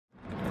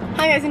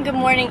Hi guys and good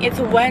morning. It's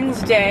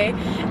Wednesday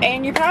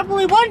and you're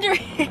probably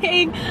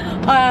wondering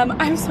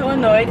I'm so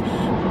annoyed.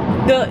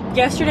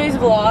 Yesterday's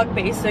vlog,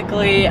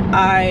 basically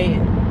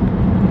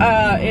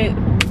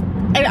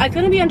it's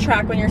gonna be on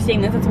track when you're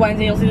seeing this. It's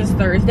Wednesday, you'll see this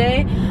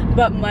Thursday,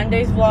 but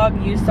Monday's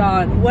vlog you saw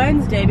on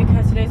Wednesday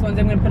because today's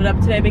Wednesday. I'm gonna put it up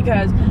today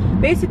because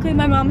basically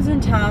my mom's in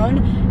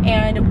town,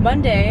 and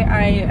Monday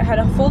I had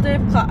a full day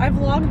of class. I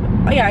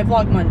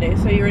vlogged Monday,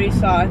 so you already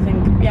saw, I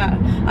think. Yeah,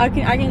 I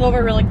can go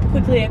over really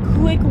quickly a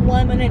quick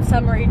 1-minute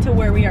summary to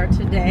where we are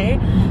today.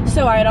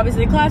 So I had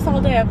obviously class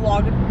all day. I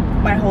vlogged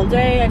my whole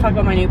day. I talked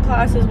about my new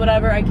classes,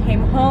 whatever. I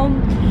came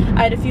home.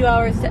 I had a few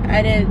hours to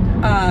edit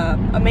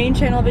a main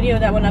channel video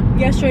that went up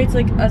yesterday. It's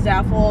like a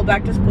Zaffle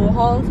back to school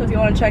haul, so if you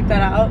want to check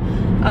that out,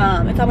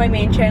 it's on my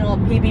main channel,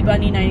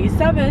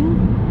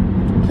 PBBunny97.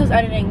 So I was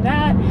editing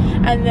that,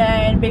 and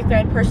then basically I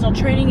had personal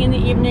training in the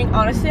evening.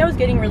 Honestly, I was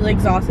getting really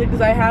exhausted because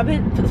it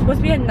was supposed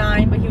to be at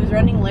 9, but he was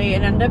running late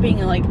and ended up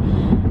being at like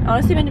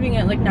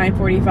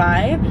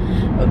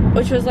 9:45,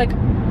 which was like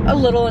a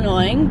little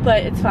annoying,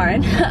 but it's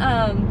fine.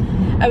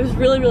 I was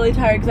really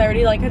tired because I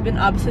already had been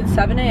up since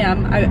 7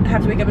 a.m. I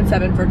have to wake up at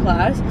 7 for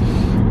class,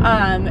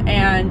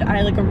 and I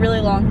had a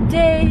really long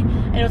day,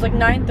 and it was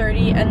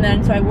 9:30, and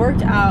then so I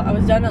worked out. I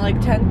was done at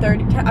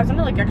 10:30. I was done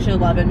at actually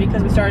 11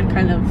 because we started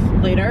kind of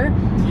later,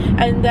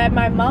 and then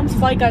my mom's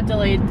flight got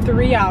delayed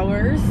 3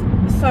 hours.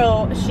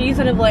 So she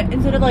instead of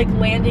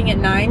landing at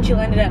 9, she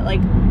landed at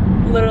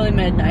literally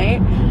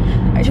midnight.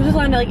 She was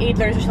landing at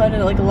 8:30, so she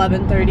landed at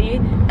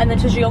 11:30, and then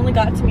so she only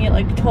got to me at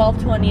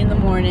 12:20 in the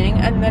morning.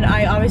 And then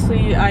I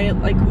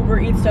Uber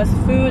Eats does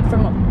food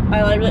from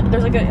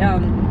there's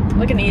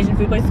an Asian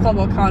food place called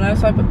Volcano,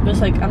 so I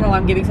just I don't know why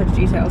I'm giving such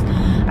details.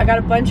 I got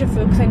a bunch of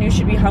food because I knew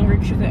she'd be hungry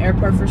because she was in the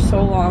airport for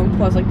so long,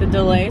 plus the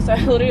delay. So I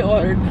literally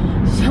ordered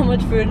so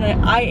much food,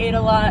 and I ate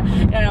a lot,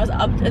 and I was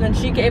up, and then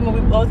she came and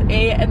we both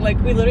ate, and we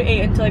literally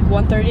ate until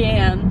 1:30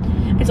 a.m.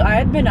 And so I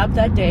had been up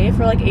that day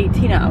for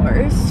 18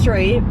 hours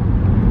straight.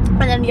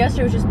 And then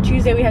yesterday was just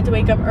Tuesday. We had to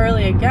wake up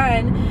early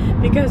again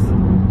because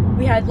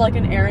we had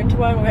an errand to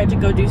run. We had to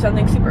go do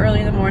something super early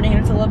in the morning,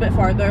 and it's a little bit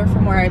farther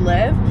from where I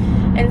live.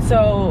 And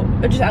so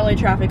just LA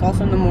traffic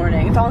also in the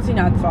morning. It's honestly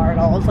not far at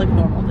all. It's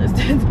normal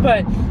distance,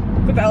 but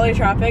with LA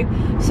traffic.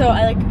 So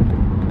I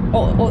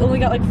only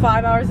got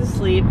 5 hours of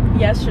sleep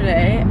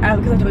yesterday because I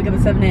had to wake up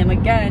at 7 a.m.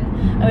 again.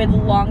 And we had the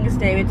longest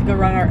day. We had to go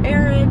run our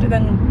errand, and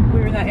then we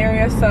were in that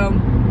area, so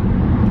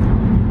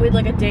we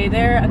had a day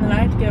there, and then I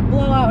had to get a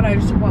blowout, and I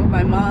just went with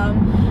my mom,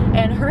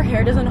 and her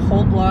hair doesn't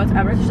hold blowouts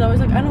ever, so she's always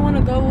I don't want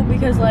to go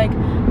because I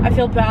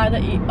feel bad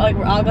that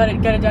I'll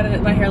get it done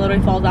and my hair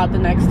literally falls out the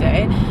next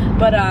day.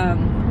 But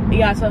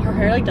yeah, so her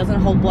hair doesn't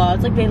hold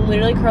blowouts. They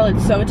literally curl it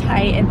so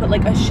tight and put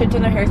a shit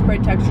ton of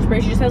hairspray, texture spray.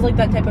 She just has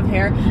that type of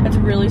hair that's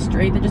really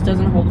straight that just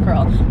doesn't hold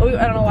curl. But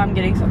I don't know why I'm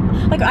getting some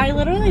I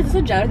literally, this is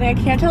a general thing,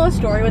 I can't tell a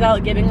story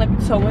without giving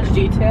so much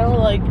detail.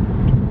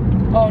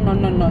 Oh no,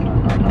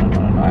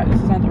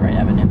 this is not the right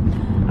avenue.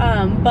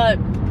 But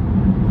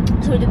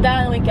so we did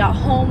that, and we got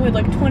home. We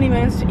had 20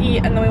 minutes to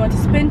eat, and then we went to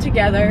spin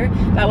together.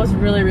 That was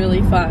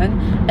really fun.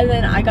 And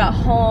then I got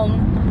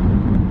home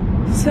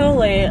so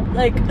late,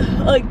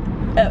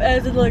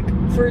 as in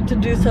to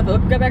do stuff. I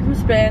got back from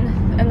spin,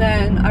 and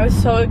then I was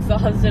so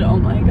exhausted. Oh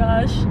my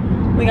gosh.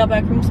 We got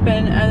back from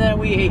spin, and then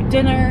we ate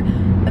dinner,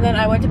 and then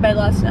I went to bed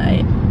last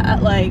night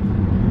at I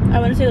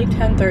want to say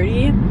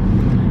 10:30.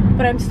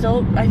 But I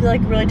feel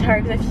really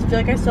tired because I just feel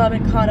I still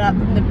haven't caught up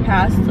from the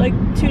past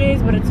 2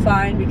 days, but it's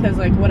fine because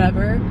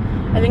whatever.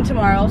 I think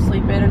tomorrow I'll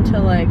sleep in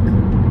until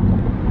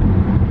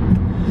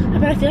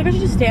but I feel I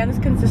should just stay on this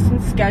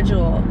consistent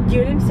schedule. Do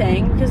you know what I'm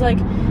saying? Because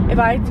if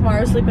I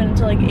tomorrow sleep in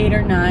until 8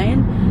 or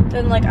 9,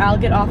 then I'll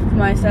get off of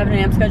my 7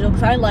 a.m. schedule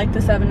because I like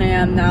the 7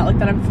 a.m. now,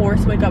 that I'm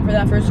forced to wake up for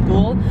that for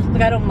school.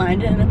 I don't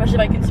mind it, and especially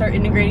if I can start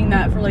integrating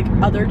that for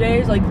other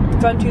days,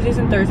 on Tuesdays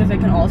and Thursdays I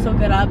can also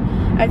get up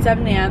at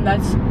 7 a.m.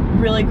 That's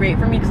really great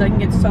for me because I can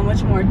get so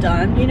much more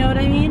done, you know what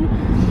I mean?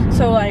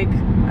 So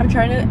I'm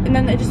trying to, and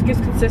then it just gives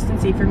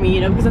consistency for me,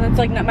 because then it's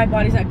my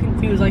body's not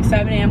confused,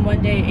 7 a.m.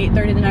 one day,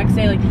 8:30 the next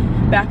day,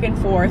 back and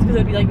forth, because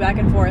it would be back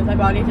and forth. My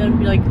body, I feel would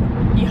be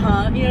you know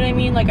what I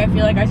mean? I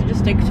feel I should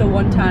just stick to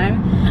one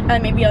time,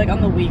 and maybe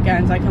on the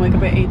weekends I can wake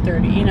up at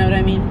 8:30, you know what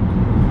I mean?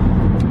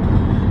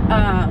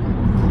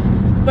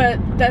 But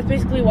that's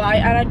basically why.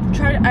 And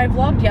I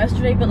vlogged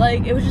yesterday, but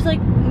it was just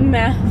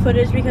meh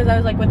footage because I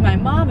was with my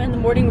mom. In the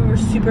morning we were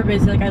super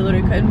busy, I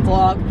literally couldn't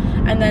vlog,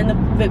 and then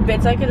the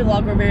bits I could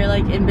vlog were very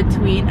in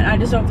between, and I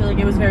just don't feel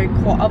it was very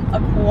a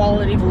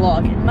quality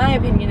vlog in my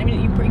opinion. I mean,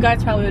 you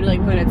guys probably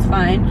would when it's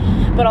fine,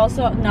 but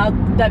also now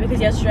that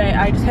because yesterday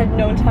I just had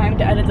no time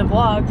to edit the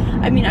vlog.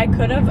 I mean, I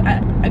could have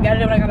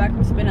edited when I got back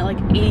from spin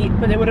at 8,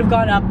 but it would have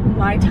gone up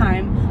my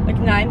time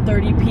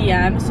 9:30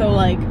 p.m. so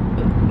it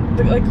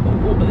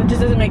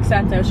just doesn't make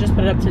sense. I was just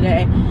put it up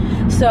today,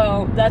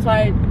 so that's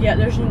why. Yeah,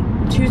 there's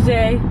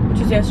Tuesday, which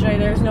is yesterday,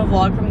 there's no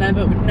vlog from then,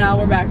 but now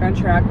we're back on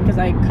track because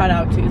I cut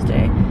out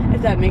Tuesday,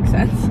 if that makes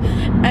sense.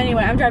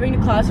 Anyway, I'm driving to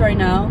class right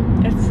now.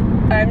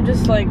 I'm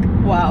just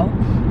wow.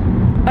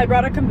 I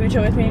brought a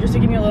kombucha with me just to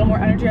give me a little more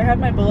energy. I have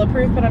my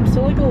bulletproof, but I'm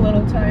still like a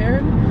little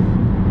tired.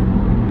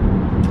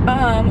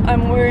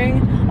 I'm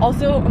wearing,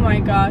 also, oh my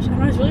gosh, I don't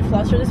know, I was really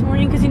flustered this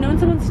morning because you know when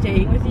someone's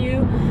staying with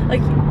you, like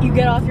you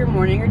get off your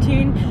morning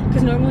routine,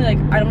 because normally like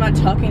I'm not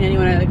talking to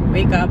anyone. I like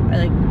wake up,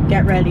 I like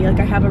get ready, like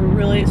I have a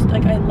really,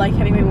 like I like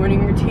having my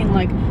morning routine,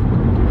 like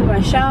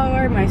my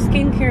shower, my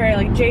skincare, I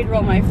like jade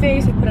roll my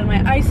face, I put on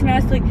my ice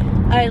mask, like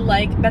I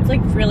like, that's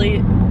like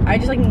really, I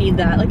just like need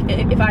that. Like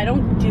if I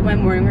don't do my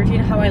morning routine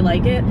how I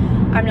like it,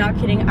 I'm not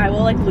kidding, I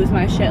will like lose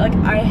my shit. Like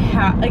I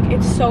have, like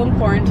it's so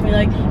important to me,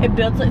 like it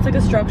builds, it's like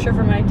a structure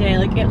for my day,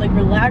 like it like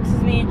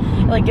relaxes me,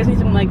 it like gives me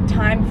some like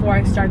time before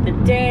I start the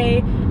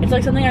day. It's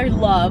like something I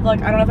love.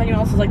 Like I don't know if anyone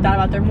else is like that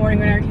about their morning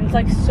routine. It's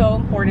like so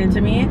important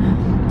to me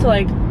to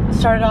like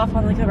start it off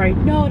on like the right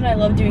note, and I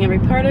love doing every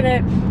part of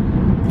it.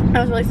 I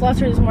was really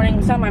flustered this morning.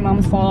 It's not my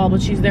mom's fault at all,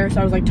 but she's there, so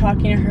I was like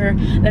talking to her.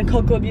 Then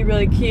Coco would be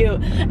really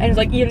cute, and it's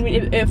like, you know what I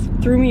mean, it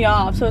threw me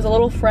off, so I was a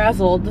little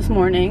frazzled this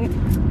morning.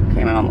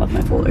 Okay, my mom left my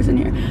folders in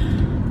here.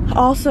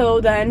 Also,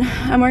 then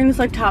I'm wearing this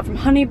like top from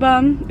Honey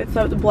Bum. It's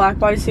the black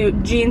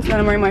bodysuit, jeans, and then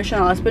I'm wearing my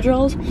Chanel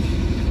espadrilles.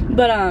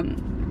 But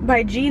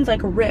my jeans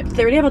like ripped.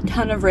 They already have a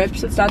ton of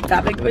rips. It's not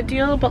that big of a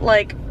deal, but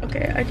like,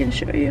 okay, I can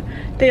show you.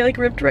 They like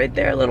ripped right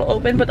there, a little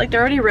open, but like they're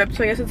already ripped,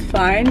 so I guess it's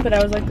fine. But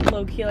I was like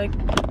low key like,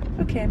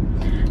 okay.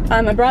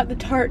 I brought the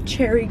Tart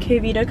Cherry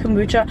K-Vita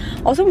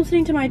kombucha. Also, I'm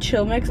listening to my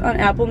chill mix on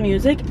Apple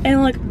Music,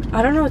 and like,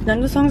 I don't know, none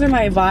of the songs are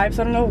my vibe,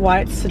 so I don't know why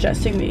it's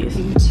suggesting these.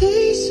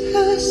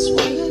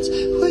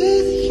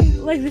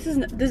 Like,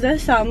 does that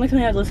sound like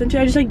something I've listened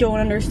to? I just like don't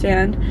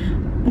understand.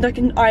 Like,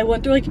 I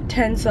went through like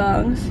 10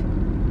 songs.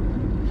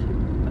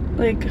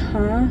 Like,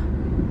 huh?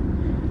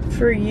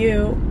 For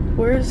you,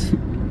 where's...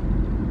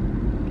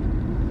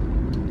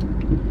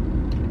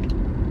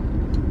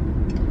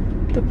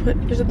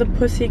 Is it the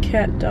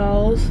Pussycat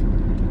Dolls?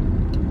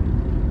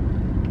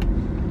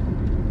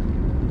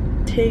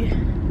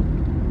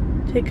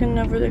 Taking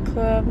over the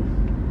club.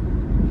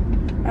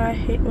 I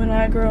hate when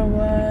I grow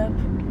up.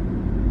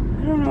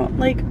 I don't know,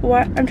 like,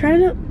 what? I'm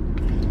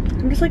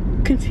just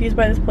like confused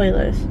by this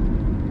playlist.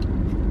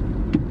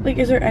 Like,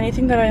 is there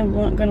anything that I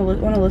want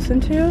to listen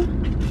to?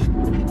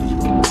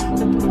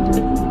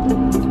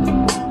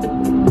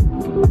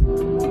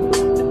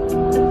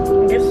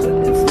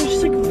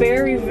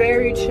 Very,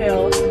 very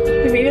chill.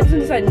 Like, maybe I listen to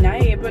this at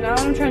night, but now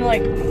I'm trying to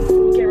like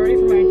get ready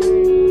for my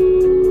day.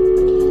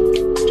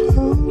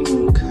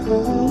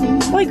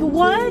 Like,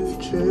 what?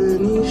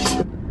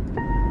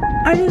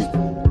 I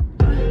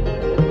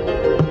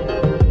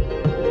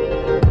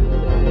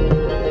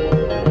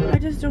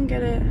just don't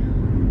get it.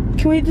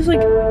 Can we just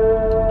like,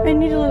 I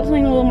need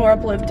something a little more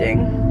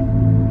uplifting.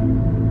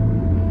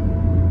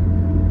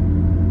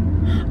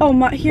 Oh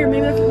my, here,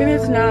 maybe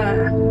that's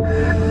not.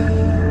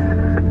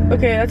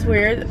 Okay, that's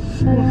weird.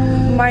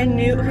 My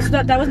new,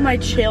 so that was my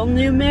chill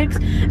new mix.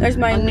 There's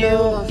my new,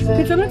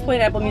 can someone explain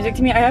Apple Music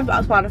to me? I have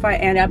Spotify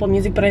and Apple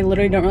Music, but I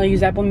literally don't really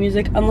use Apple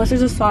Music unless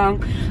there's a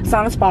song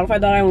on Spotify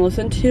that I want to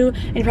listen to.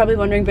 And you're probably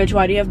wondering, bitch,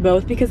 why do you have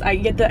both? Because I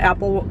get the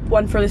Apple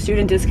one for the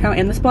student discount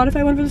and the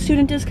Spotify one for the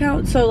student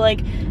discount. So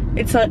like,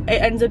 it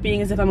ends up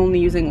being as if I'm only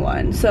using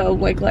one. So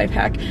like, life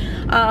hack.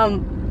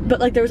 But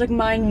like, there was like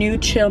my new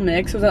chill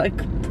mix. It was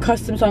like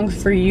custom songs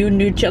for you,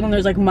 new chill, and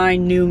there's like my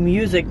new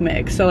music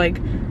mix. So like,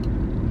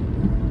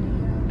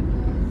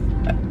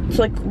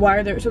 so like, why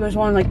are there, so there's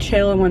one like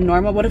chill and one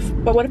normal. What if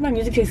my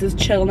music taste is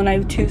chill and then I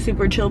have 2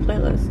 super chill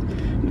playlists?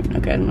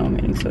 Okay, I don't know, I'm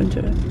getting so into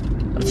it.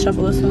 Let's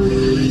shuffle this song.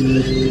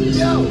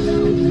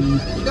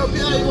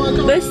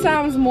 This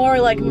sounds more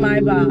like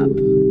my bop.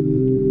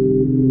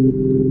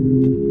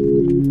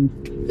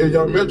 If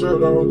your metro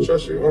don't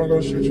trust you, I'm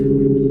gonna shoot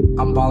you.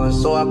 I'm ballin',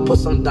 so I put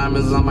some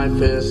diamonds on my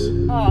fist.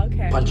 Oh,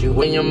 okay. Punch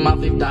you in your mouth,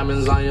 leave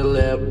diamonds on your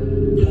lip.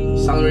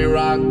 Salary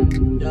rock,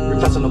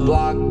 repress on the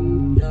block,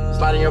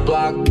 slide in your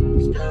block,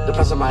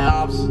 depressing my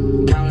ops,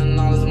 counting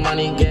all this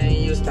money,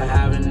 getting used to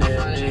having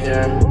it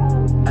here.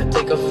 I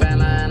take a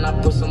Fanta and I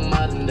put some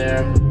mud in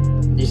there.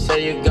 You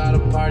say you got a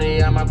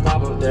party, I might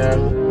pop up there.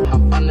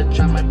 I'm fun to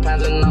trap my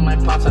pants and all my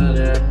pots out of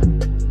there.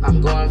 I'm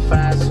going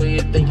fast, so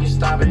you think you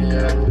stopping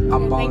here.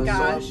 I'm balling, so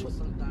I put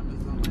some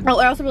diamonds on my...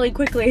 Oh, also really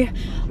quickly,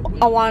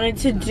 I wanted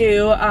to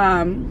do,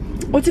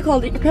 what's it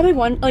called? You probably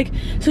want, like,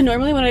 so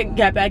normally when I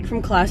get back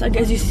from class, like,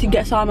 as you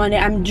saw Monday,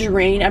 I'm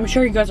drained. I'm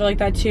sure you guys are like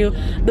that too.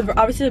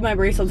 Obviously my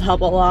bracelets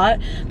help a lot,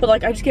 but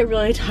like, I just get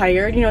really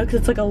tired, you know, because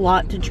it's like a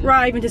lot to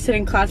drive and to sit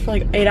in class for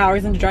like 8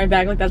 hours and to drive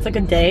back, like that's like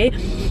a day.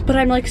 But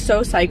I'm like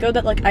so psycho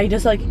that like, I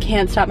just like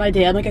can't stop my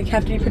day. I'm like, I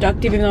have to be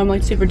productive even though I'm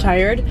like super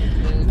tired.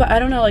 But I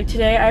don't know, like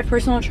today I have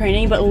personal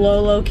training, but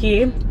low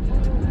key,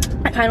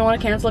 I kind of want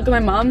to cancel. Look, my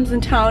mom's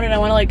in town and I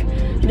want to like,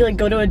 maybe like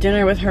go to a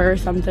dinner with her or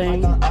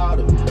something. I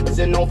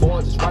don't know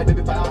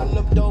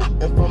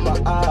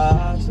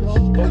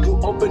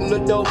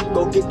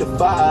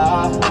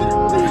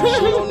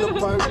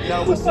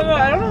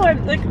why,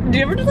 like, do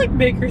you ever just like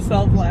make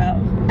yourself laugh?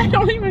 I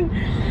don't even,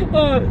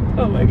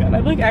 oh my god,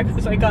 I'm like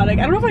actually psychotic.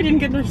 I don't know if I didn't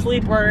get enough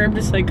sleep or I'm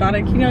just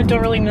psychotic, you know, I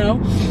don't really know.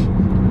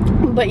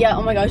 But yeah,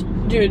 oh my gosh,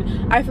 dude,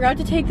 I forgot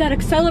to take that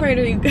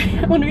accelerator.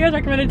 One of you guys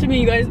recommended to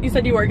me. You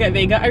said you work at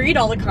Vega. I read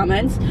all the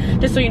comments,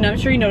 just so you know. I'm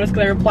sure you noticed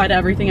because I reply to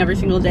everything every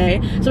single day.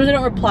 Sometimes I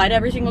don't reply to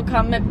every single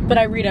comment, but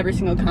I read every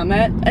single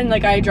comment, and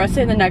like I address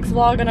it in the next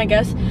vlog. And I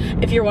guess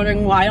if you're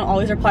wondering why I don't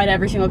always reply to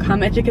every single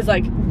comment, because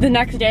like the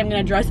next day I'm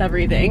gonna address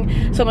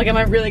everything. So I'm like, am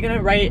I really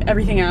gonna write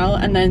everything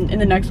out and then in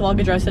the next vlog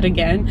address it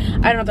again?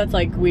 I don't know if that's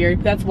like weird,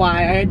 but that's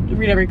why I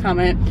read every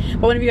comment.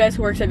 But one of you guys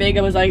who works at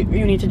Vega was like,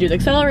 you need to do the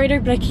accelerator,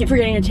 but I keep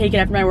forgetting to take it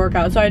after my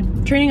workout. So I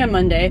had training on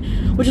Monday,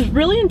 which was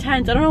really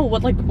intense. I don't know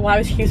what, like, why I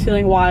was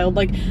feeling wild.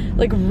 Like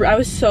I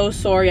was so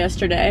sore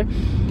yesterday.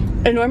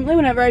 And normally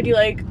whenever I do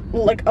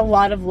like a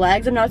lot of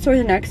legs, I'm not sore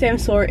the next day, I'm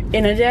sore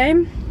in a day.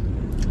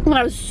 But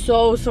I was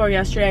so sore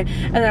yesterday,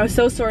 and I was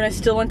so sore and I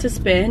still went to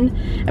spin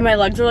and my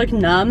legs were like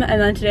numb.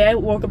 And then today I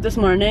woke up this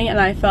morning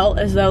and I felt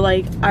as though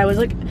like I was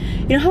like,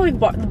 you know how like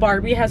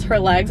Barbie has her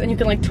legs and you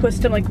can like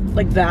twist them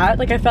like that?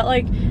 Like I felt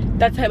like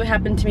that's how it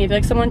happened to me. I feel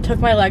like someone took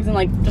my legs and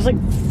like just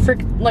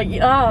like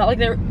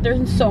they're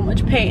in so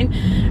much pain.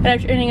 And I'm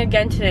training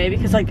again today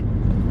because like,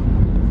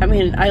 I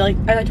mean,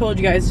 as I told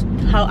you guys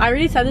how I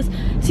already said this.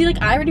 See,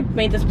 like I already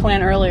made this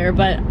plan earlier,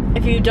 but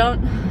if you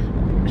don't,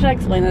 should I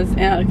explain this?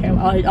 Yeah, okay,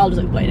 well, I'll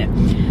just explain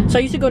it. So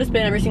I used to go to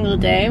spin every single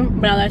day,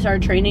 but now that I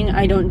started training,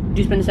 I don't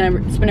do spin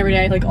every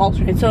day, I like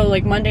alternate. So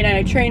like Monday night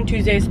I train,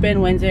 Tuesday spin,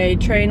 Wednesday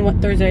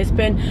train, Thursday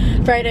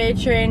spin, Friday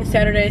train,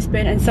 Saturday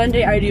spin, and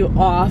Sunday I do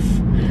off,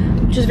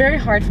 which is very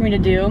hard for me to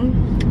do,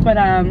 but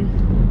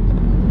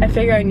I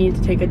figure I need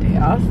to take a day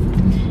off.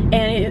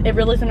 And it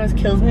really sometimes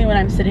kills me when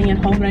I'm sitting at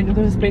home and I know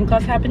there's a spin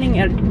class happening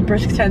at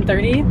brisk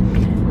 10:30,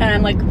 and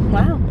I'm like,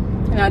 wow,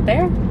 I'm not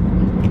there,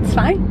 it's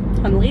fine,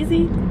 I'm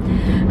lazy.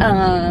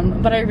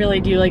 But I really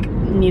do like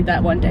need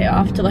that one day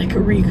off to like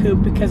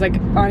recoup, because like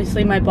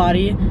honestly my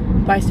body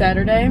by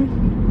Saturday,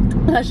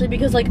 especially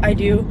because like I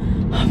do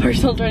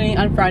personal training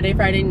on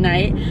Friday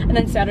night, and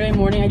then Saturday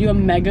morning I do a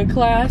mega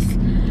class,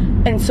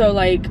 and so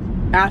like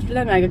after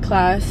that mega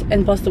class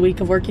and plus the week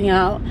of working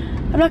out,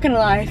 I'm not gonna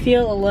lie, I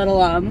feel a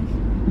little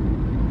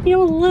you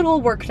know, a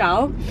little worked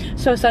out.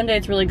 So Sunday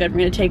it's really good for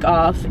me to take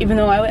off, even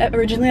though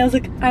originally I was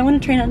like, I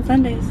want to train on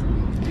Sundays.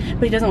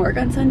 But he doesn't work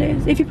on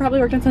Sundays. If he probably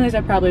worked on Sundays,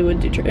 I probably would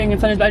do training on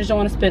Sundays, but I just don't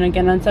want to spin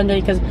again on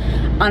Sunday because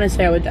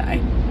honestly I would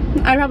die.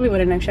 I probably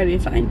wouldn't, actually, I'd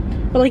be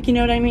fine. But like, you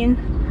know what I mean?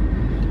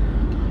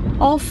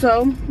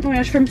 Also, oh my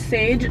gosh, from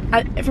Sage,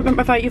 if you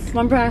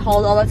remember I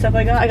hauled all that stuff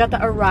I got the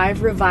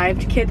Arrive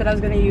Revived kit that I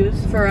was gonna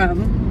use to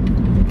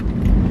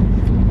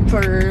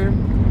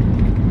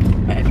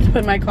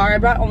put in my car. I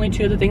brought only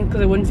 2 of the things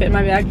because it wouldn't fit in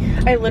my bag.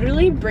 I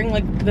literally bring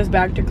like this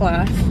bag to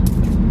class,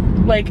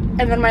 like,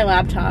 and then my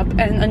laptop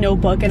and a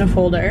notebook and a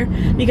folder,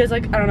 because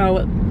like I don't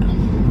know,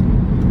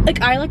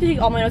 like I like to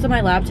take all my notes on my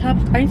laptop.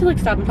 I need to like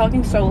stop, I'm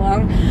talking so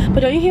long,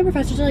 but don't you hear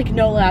professors are like,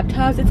 no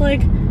laptops? It's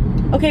like,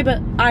 okay,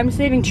 but I'm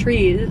saving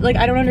trees. Like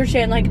I don't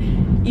understand, like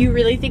you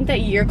really think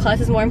that your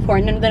class is more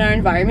important than our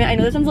environment? I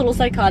know that sounds a little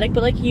psychotic,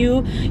 but like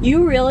you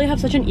really have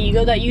such an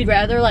ego that you'd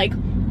rather like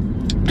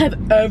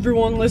have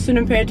everyone listen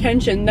and pay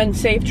attention than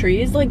save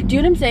trees. Like, do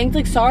you know what I'm saying? It's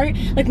like, sorry,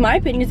 like my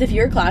opinion is if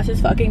your class is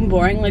fucking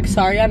boring, like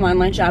sorry, I'm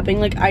online shopping.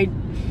 Like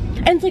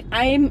and it's like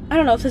I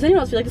don't know if does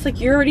anyone else feel like it's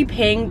like you're already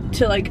paying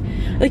to like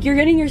you're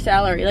getting your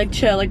salary, like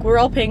chill, like we're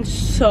all paying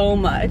so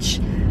much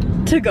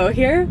to go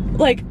here,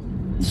 like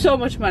so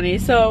much money.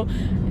 So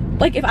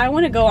like if I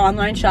want to go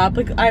online shop,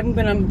 like I'm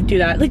gonna do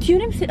that. Like, do you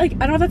know what I'm saying? Like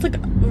I don't know if that's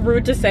like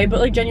rude to say, but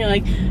like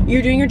genuinely, like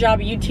you're doing your job,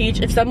 you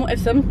teach. If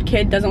some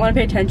kid doesn't want to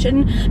pay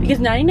attention, because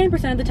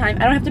 99% of the time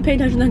I don't have to pay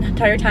attention the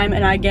entire time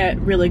and I get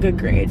really good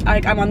grades.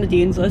 I'm on the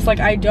dean's list. Like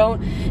I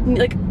don't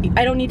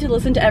need to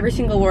listen to every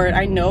single word.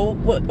 I know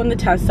when the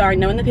tests are, I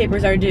know when the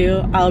papers are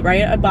due. I'll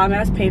write a bomb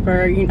ass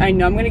paper. I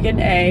know I'm gonna get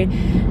an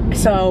A.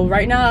 So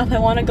right now, if I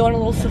want to go in a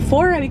little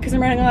Sephora because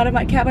I'm running out of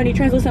my Kat Von D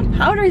translucent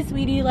powder,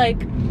 sweetie,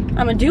 like I'm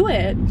gonna do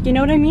it. You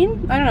know what I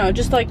mean? I don't know,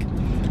 just like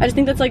I just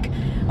think that's like,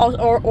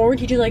 or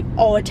teachers like,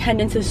 oh,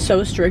 attendance is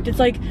so strict. It's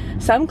like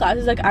some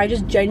classes, like I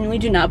just genuinely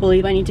do not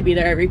believe I need to be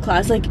there every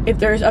class. Like if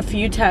there's a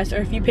few tests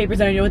or a few papers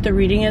that I know what the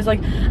reading is,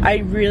 like I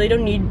really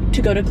don't need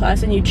to go to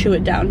class and you chew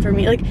it down for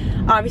me. Like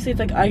obviously it's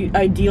like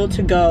ideal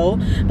to go,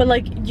 but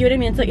like, you know what I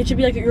mean? It's like it should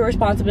be like your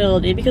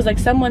responsibility, because like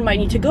someone might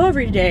need to go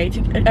every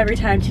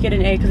time to get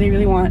an A because they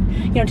really want,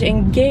 you know, to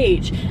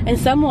engage, and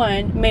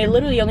someone may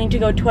literally only need to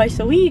go twice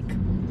a week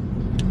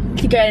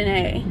to get an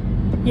A,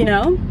 you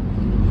know?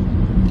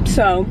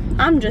 So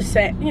I'm just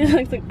saying, you know,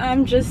 like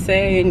I'm just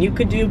saying you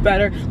could do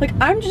better. Like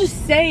I'm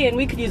just saying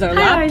we could use our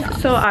laptop.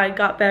 So I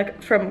got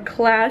back from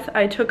class,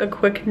 I took a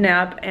quick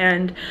nap,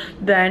 and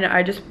then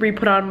I just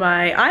re-put on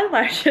my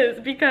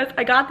eyelashes because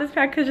I got this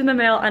package in the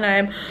mail and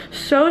I'm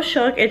so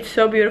shook. It's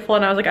so beautiful,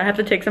 and I was like, I have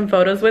to take some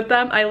photos with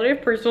them. I literally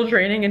have personal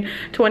training in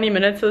 20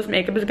 minutes, so this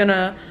makeup is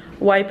gonna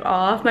wipe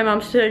off. My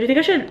mom said, do you think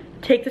I should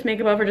take this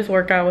makeup off or just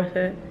work out with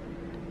it?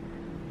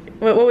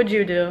 What would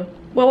you do?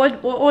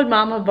 What would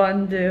Mama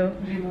Bun do?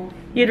 Remove.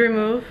 You'd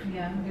remove?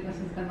 Yeah, because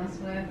it's gonna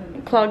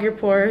sweat. Clog your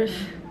pores.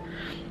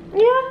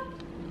 Yeah.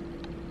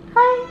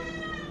 Hi.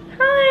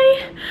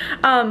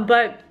 Hi.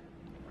 But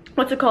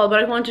what's it called, but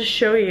I wanted to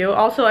show you.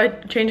 Also, I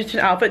changed it to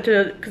an outfit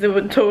because it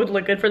would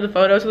look good for the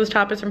photo. So this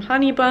top is from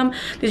Honey Bum.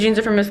 These jeans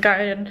are from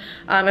Misguided.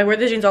 I wear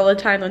these jeans all the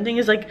time. The thing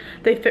is, like,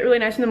 they fit really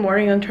nice in the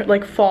morning and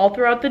like fall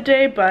throughout the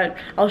day, but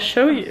I'll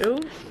show you.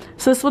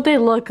 So this is what they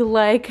look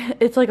like.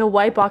 It's like a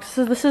white box.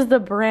 This is the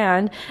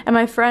brand, and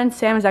my friend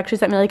Sam has actually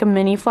sent me like a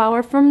mini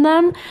flower from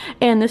them,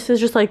 and this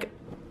is just like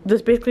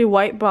this basically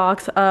white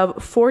box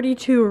of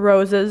 42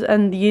 roses,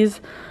 and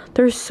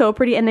they're so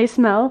pretty, and they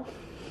smell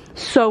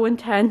so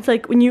intense.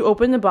 Like when you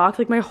open the box,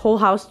 like my whole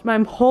house, my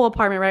whole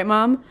apartment, right,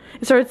 Mom?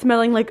 It started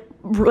smelling like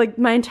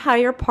my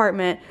entire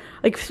apartment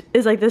like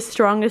is like the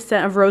strongest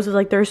scent of roses.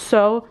 Like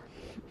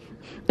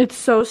it's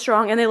so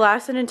strong, and they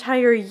last an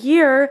entire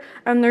year,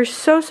 and they're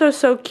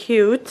so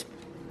cute.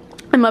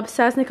 I'm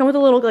obsessed, and they come with a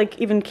little like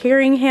even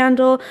carrying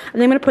handle,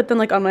 and I'm gonna put them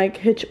like on my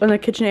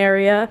kitchen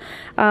area.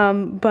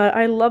 But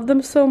I love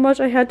them so much.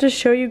 I had to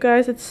show you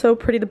guys. It's so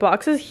pretty. The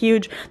box is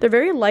huge. They're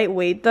very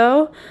lightweight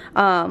though.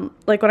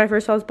 Like when I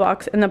first saw this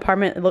box in the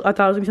apartment, I thought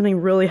it was gonna be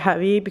something really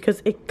heavy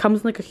because it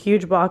comes in like a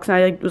huge box, and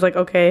I was like,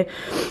 okay,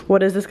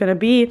 what is this gonna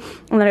be?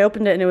 And then I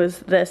opened it, and it was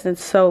this, and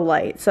it's so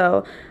light.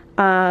 So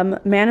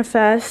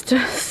manifest,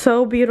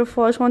 so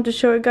beautiful. I just wanted to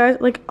show it, guys.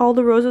 Like all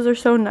the roses are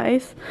so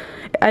nice.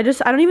 I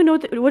don't even know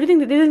what do you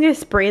think? Do you think they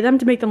spray them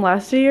to make them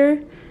last a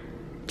year?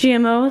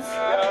 GMOs?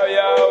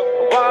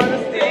 Wanna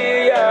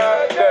see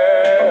ya,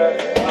 girl.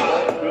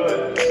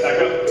 Good.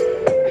 Back up.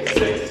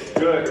 6.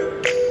 Good.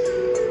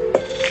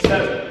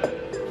 7.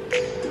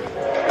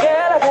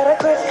 Girl, I got a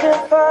question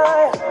for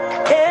you.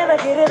 Can I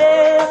get it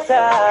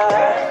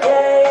inside?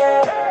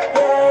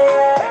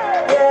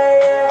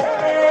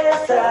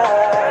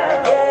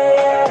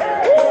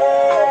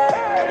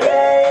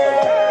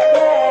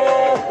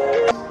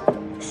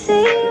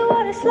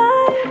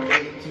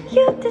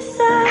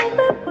 Decide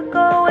where we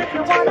go if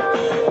you wanna.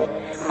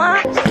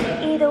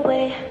 Either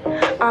way,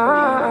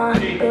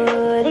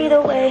 good.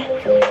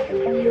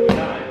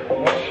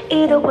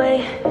 Either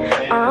way,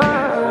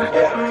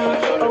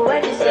 oh,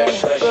 what you say?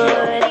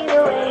 Good.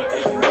 Either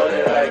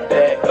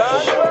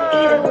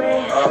way,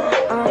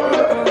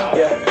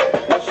 yeah.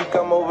 When she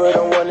come over,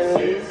 don't wanna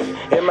leave.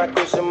 In my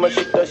cushion, but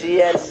she thought she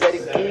had a set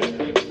of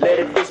keys. Let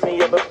it fix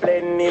me up a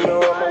plate and even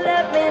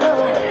let me know.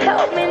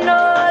 Help me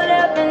know,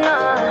 let me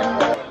know.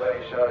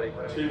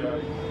 2,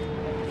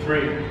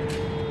 3,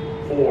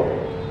 4,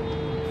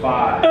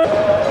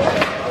 5.